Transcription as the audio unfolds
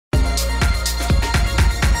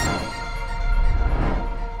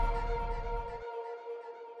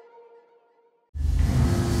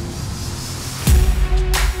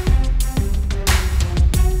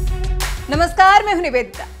मैं हूं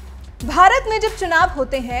निवेदिता। भारत में जब चुनाव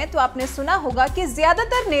होते हैं तो आपने सुना होगा कि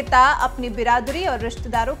ज्यादातर नेता अपनी बिरादरी और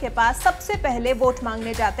रिश्तेदारों के पास सबसे पहले वोट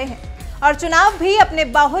मांगने जाते हैं और चुनाव भी अपने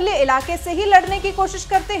बाहुल्य इलाके से ही लड़ने की कोशिश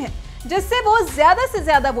करते हैं, जिससे वो ज्यादा से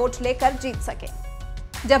ज्यादा वोट लेकर जीत सके।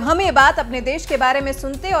 जब हम ये बात अपने देश के बारे में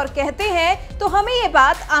सुनते और कहते हैं तो हमें ये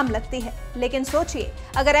बात आम लगती है, लेकिन सोचिए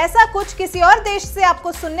अगर ऐसा कुछ किसी और देश से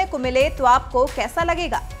आपको सुनने को मिले तो आपको कैसा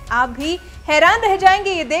लगेगा। आप भी हैरान रह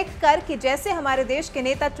जाएंगे ये देखकर कि जैसे हमारे देश के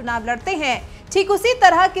नेता चुनाव लड़ते हैं, ठीक उसी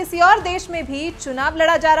तरह किसी और देश में भी चुनाव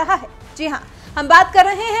लड़ा जा रहा है। जी हाँ, हम बात कर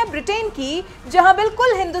रहे हैं ब्रिटेन की, जहां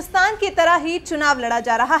बिल्कुल हिंदुस्तान की तरह ही चुनाव लड़ा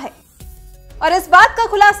जा रहा है। और इस बात का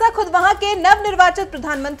खुलासा खुद वहां के नवनिर्वाचित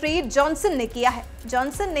प्रधानमंत्री जॉनसन ने किया है।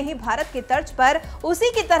 जॉनसन ने ही भारत की तर्ज पर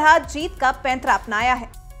उसी की तरह जीत का पैंतरा अपनाया है।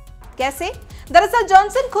 कैसे? दरअसल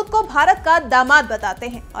जॉनसन खुद को भारत का दामाद बताते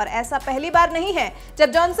हैं और ऐसा पहली बार नहीं है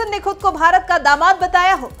जब जॉनसन ने खुद को भारत का दामाद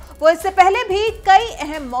बताया हो। वो इससे पहले भी कई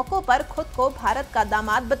अहम मौकों पर खुद को भारत का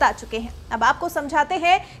दामाद बता चुके हैं। अब आपको समझाते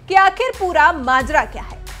हैं कि आखिर पूरा माजरा क्या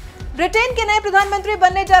है। ब्रिटेन के नए प्रधानमंत्री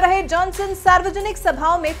बनने जा रहे जॉनसन सार्वजनिक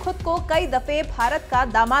सभाओं में खुद को कई दफे भारत का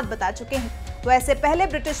दामाद बता चुके हैं। वो ऐसे पहले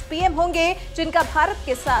ब्रिटिश पीएम होंगे जिनका भारत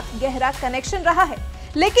के साथ गहरा कनेक्शन रहा है।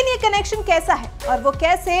 लेकिन ये कनेक्शन कैसा है और वो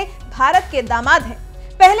कैसे भारत के दामाद हैं?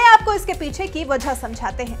 पहले आपको इसके पीछे की वजह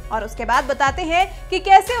समझाते हैं और उसके बाद बताते हैं कि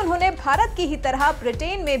कैसे उन्होंने भारत की ही तरह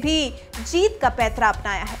ब्रिटेन में भी जीत का पैंतरा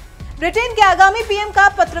अपनाया है। ब्रिटेन के आगामी पीएम का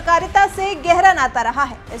पत्रकारिता से गहरा नाता रहा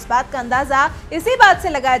है। इस बात का अंदाजा इसी बात से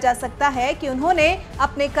लगाया जा सकता है कि उन्होंने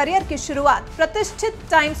अपने करियर की शुरुआत प्रतिष्ठित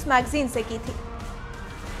टाइम्स मैगजीन से की थी।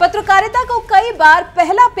 पत्रकारिता को कई बार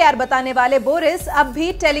पहला प्यार बताने वाले बोरिस अब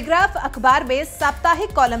भी टेलीग्राफ अखबार में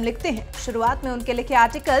साप्ताहिक कॉलम लिखते हैं। शुरुआत में उनके लिखे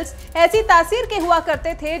आर्टिकल्स ऐसी तासीर के हुआ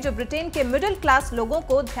करते थे जो ब्रिटेन के मिडिल क्लास लोगों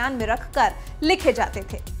को ध्यान में रखकर लिखे जाते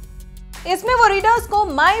थे। इसमें वो रीडर्स को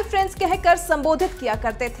माय फ्रेंड्स कहकर संबोधित किया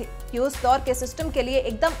करते थे। ये उस दौर के सिस्टम के लिए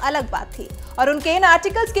एकदम अलग बात थी और उनके इन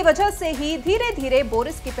आर्टिकल्स की वजह से ही धीरे धीरे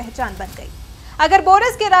बोरिस की पहचान बन गई। अगर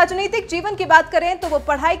बोरिस के राजनीतिक जीवन की बात करें तो वो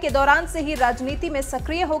पढ़ाई के दौरान से ही राजनीति में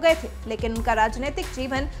सक्रिय हो गए थे, लेकिन उनका राजनीतिक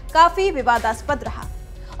जीवन काफी विवादास्पद रहा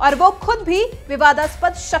और वो खुद भी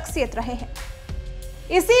विवादास्पद शख्सियत रहे हैं।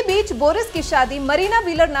 इसी बीच बोरिस की शादी मरीना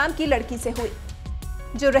व्हीलर नाम की लड़की से हुई,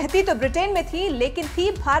 जो रहती तो ब्रिटेन में थी लेकिन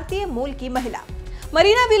थी भारतीय मूल की महिला।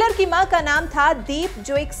 मरीना व्हीलर की मां का नाम था दीप,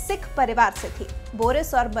 जो एक सिख परिवार से थी।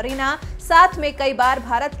 बोरिस और मरीना साथ में कई बार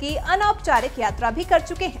भारत की अनौपचारिक यात्रा भी कर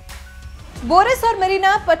चुके हैं। बोरिस और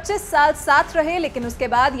मरीना 25 साल साथ रहे, लेकिन उसके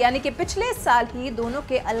बाद यानी कि पिछले साल ही दोनों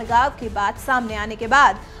के अलगाव की बात सामने आने के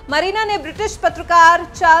बाद मरीना ने ब्रिटिश पत्रकार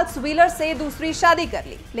चार्ल्स व्हीलर से दूसरी शादी कर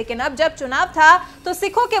ली। लेकिन अब जब चुनाव था तो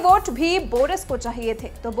सिखों के वोट भी बोरिस को चाहिए थे,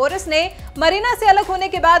 तो बोरिस ने मरीना से अलग होने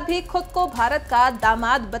के बाद भी खुद को भारत का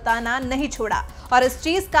दामाद बताना नहीं छोड़ा और इस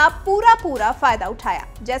चीज का पूरा फायदा उठाया,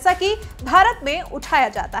 जैसा कि भारत में उठाया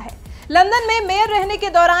जाता है। लंदन में मेयर रहने के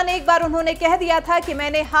दौरान एक बार उन्होंने कह दिया था कि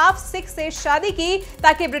मैंने हाफ सिख से शादी की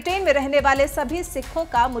ताकि ब्रिटेन में रहने वाले सभी सिखों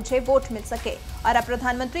का मुझे वोट मिल सके। और अब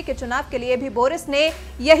प्रधानमंत्री के चुनाव के लिए भी बोरिस ने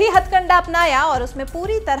यही हथकंडा अपनाया और उसमें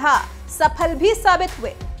पूरी तरह सफल भी साबित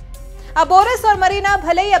हुए। अब बोरिस और मरीना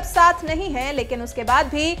भले ही अब साथ नहीं हैं, लेकिन उसके बाद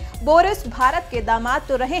भी बोरिस भारत के दामाद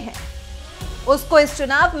तो रहे हैं। उसको इस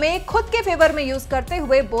चुनाव में खुद के फेवर में यूज करते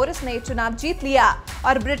हुए बोरिस ने चुनाव जीत लिया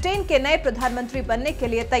और ब्रिटेन के नए प्रधानमंत्री बनने के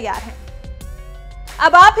लिए तैयार हैं।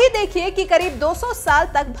 अब आप ही देखिए कि करीब 200 साल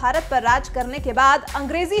तक भारत पर राज करने के बाद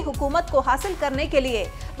अंग्रेजी हुकूमत को हासिल करने के लिए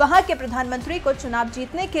वहां के प्रधानमंत्री को चुनाव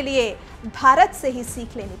जीतने के लिए भारत से ही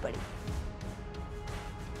सीख लेनी पड़ी।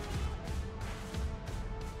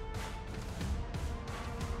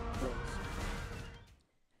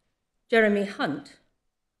 Jeremy Hunt,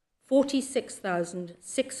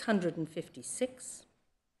 46,656.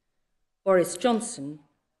 Boris Johnson,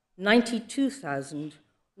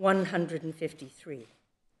 92,153.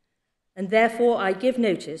 And therefore I give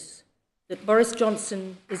notice that Boris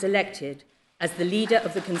Johnson is elected as the leader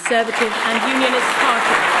of the Conservative and Unionist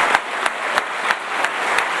Party.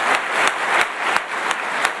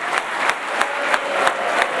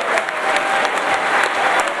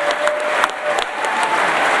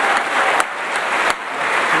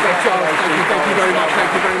 Thank you very much.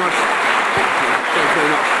 Thank you very much.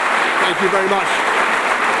 Thank you very much.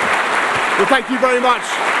 Well, thank you very much.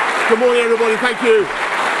 Good morning, everybody. Thank you.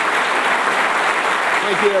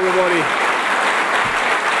 Thank you, everybody.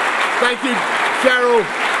 Thank you, Cheryl.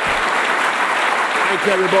 Thank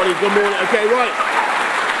you, everybody. Good morning. Okay, right.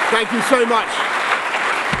 Thank you so much.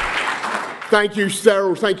 Thank you,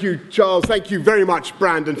 Cheryl. Thank you, Charles. Thank you very much,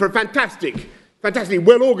 Brandon, for a fantastically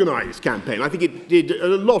well-organised campaign. I think it did a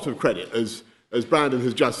lot of credit, as Brandon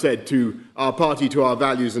has just said, to our party, to our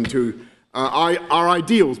values and to our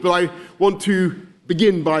ideals. But I want to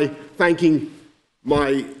begin by thanking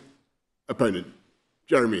my opponent,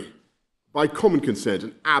 Jeremy, by common consent,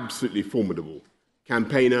 an absolutely formidable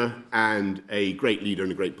campaigner and a great leader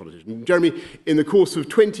and a great politician. Jeremy, in the course of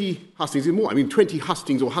 20 hustings, 20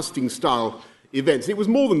 hustings or husting-style events, it was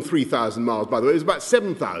more than 3,000 miles, by the way, it was about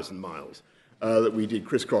 7,000 miles that we did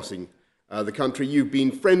crisscrossing the country. You've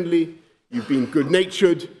been friendly, you've been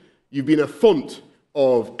good-natured, you've been a font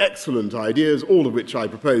of excellent ideas, all of which I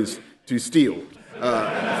propose to steal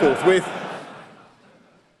forthwith.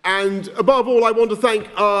 And above all, I want to thank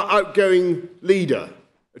our outgoing leader,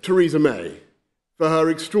 Theresa May, for her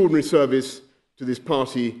extraordinary service to this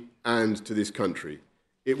party and to this country.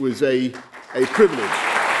 It was a privilege.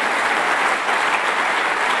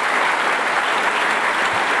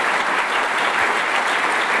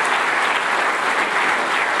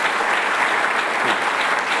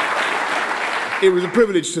 It was a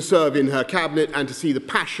privilege to serve in her cabinet and to see the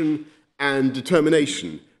passion and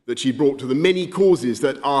determination that she brought to the many causes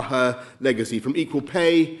that are her legacy, from equal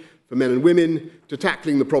pay for men and women to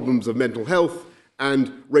tackling the problems of mental health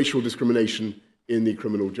and racial discrimination in the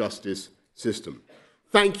criminal justice system.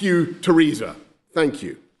 Thank you, Theresa. Thank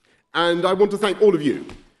you. And I want to thank all of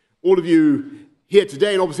you here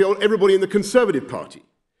today, and obviously everybody in the Conservative Party,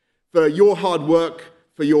 for your hard work,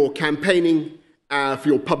 for your campaigning, for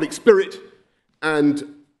your public spirit,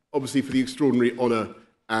 and obviously for the extraordinary honour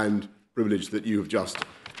and privilege that you have just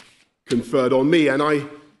conferred on me. And I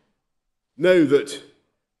know that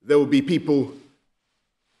there will be people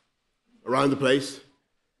around the place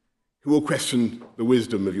who will question the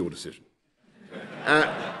wisdom of your decision.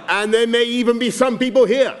 And there may even be some people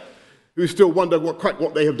here who still wonder quite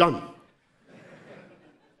what they have done.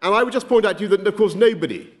 And I would just point out to you that, of course, no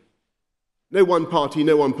one party,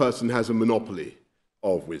 no one person has a monopoly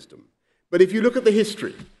of wisdom. But if you look at the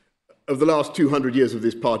history of the last 200 years of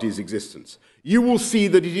this party's existence, you will see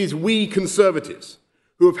that it is we Conservatives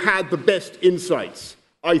who have had the best insights,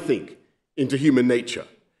 I think, into human nature,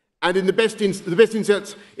 and in the best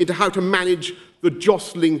insights into how to manage the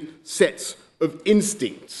jostling sets of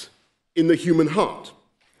instincts in the human heart.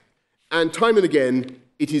 And time and again,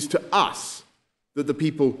 it is to us that the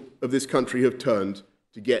people of this country have turned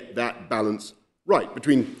to get that balance right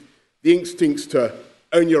between the instincts to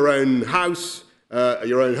own your own house,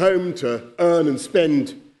 your own home, to earn and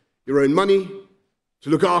spend your own money, to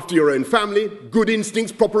look after your own family, good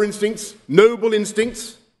instincts, proper instincts, noble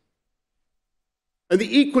instincts, and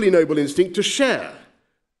the equally noble instinct to share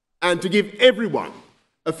and to give everyone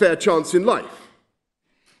a fair chance in life,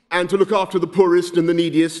 and to look after the poorest and the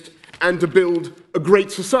neediest, and to build a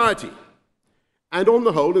great society. And on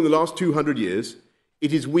the whole, in the last 200 years,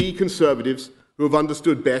 it is we Conservatives who have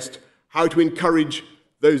understood best how to encourage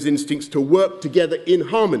those instincts to work together in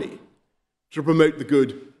harmony to promote the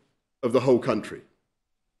good of the whole country.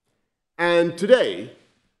 And today,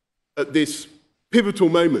 at this pivotal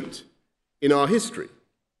moment in our history,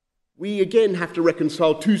 we again have to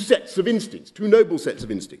reconcile two sets of instincts, two noble sets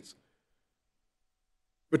of instincts,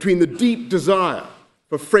 between the deep desire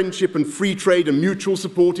for friendship and free trade and mutual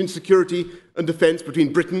support in security and defence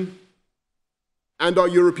between Britain and our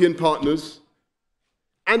European partners,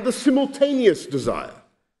 and the simultaneous desire,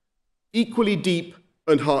 equally deep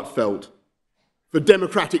and heartfelt, for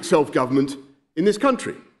democratic self-government in this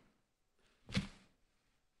country.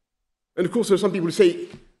 And of course, there are some people who say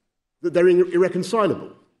that they're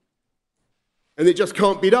irreconcilable, and it just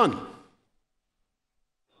can't be done.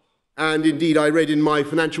 And indeed, I read in my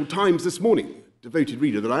Financial Times this morning, devoted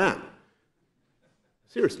reader that I am.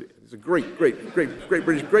 Seriously, it's a great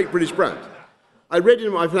British brand. I read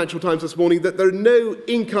in my Financial Times this morning that no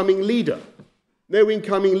incoming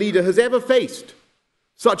leader has ever faced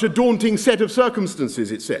such a daunting set of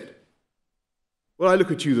circumstances, it said. Well, I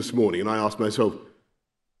look at you this morning and I ask myself,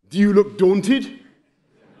 do you look daunted?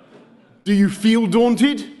 Do you feel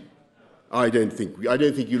daunted? I don't think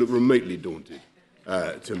you look remotely daunted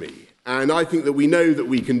to me. And I think that we know that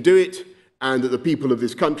we can do it, and that the people of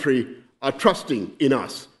this country are trusting in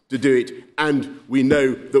us to do it, and we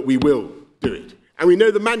know that we will do it. And we know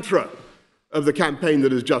the mantra of the campaign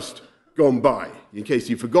that has just gone by. In case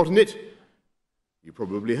you've forgotten it, you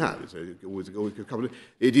probably have.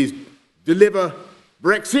 It is deliver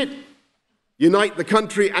Brexit, unite the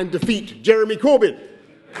country, and defeat Jeremy Corbyn.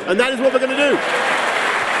 And that is what we're going to do.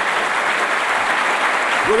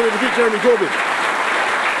 We're going to defeat Jeremy Corbyn.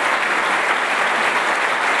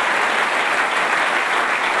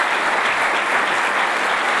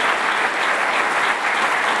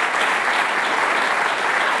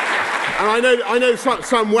 And I know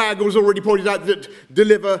some wag has already pointed out that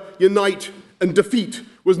deliver, unite, and defeat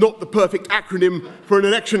was not the perfect acronym for an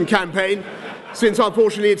election campaign, since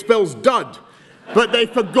unfortunately it spells dud. But they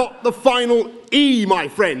forgot the final E, my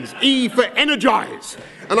friends. E for energize.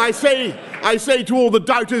 And I say to all the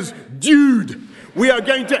doubters, dude, we are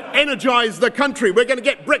going to energize the country. We're going to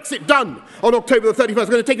get Brexit done on October the 31st. We're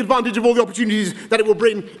going to take advantage of all the opportunities that it will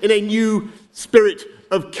bring in a new spirit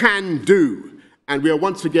of can-do. And we are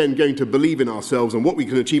once again going to believe in ourselves and what we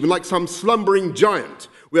can achieve. And like some slumbering giant,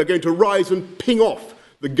 we are going to rise and ping off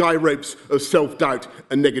the guy ropes of self-doubt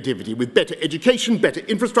and negativity. With better education, better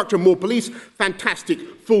infrastructure, more police, fantastic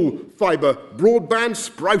full fibre broadband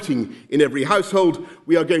sprouting in every household,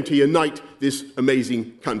 we are going to unite this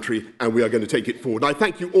amazing country and we are going to take it forward. And I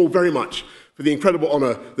thank you all very much for the incredible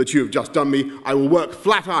honour that you have just done me. I will work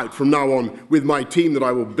flat out from now on with my team that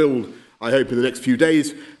I will build, I hope, in the next few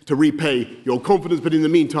days to repay your confidence. But in the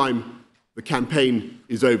meantime, the campaign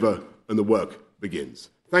is over and the work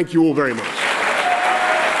begins. Thank you all very much.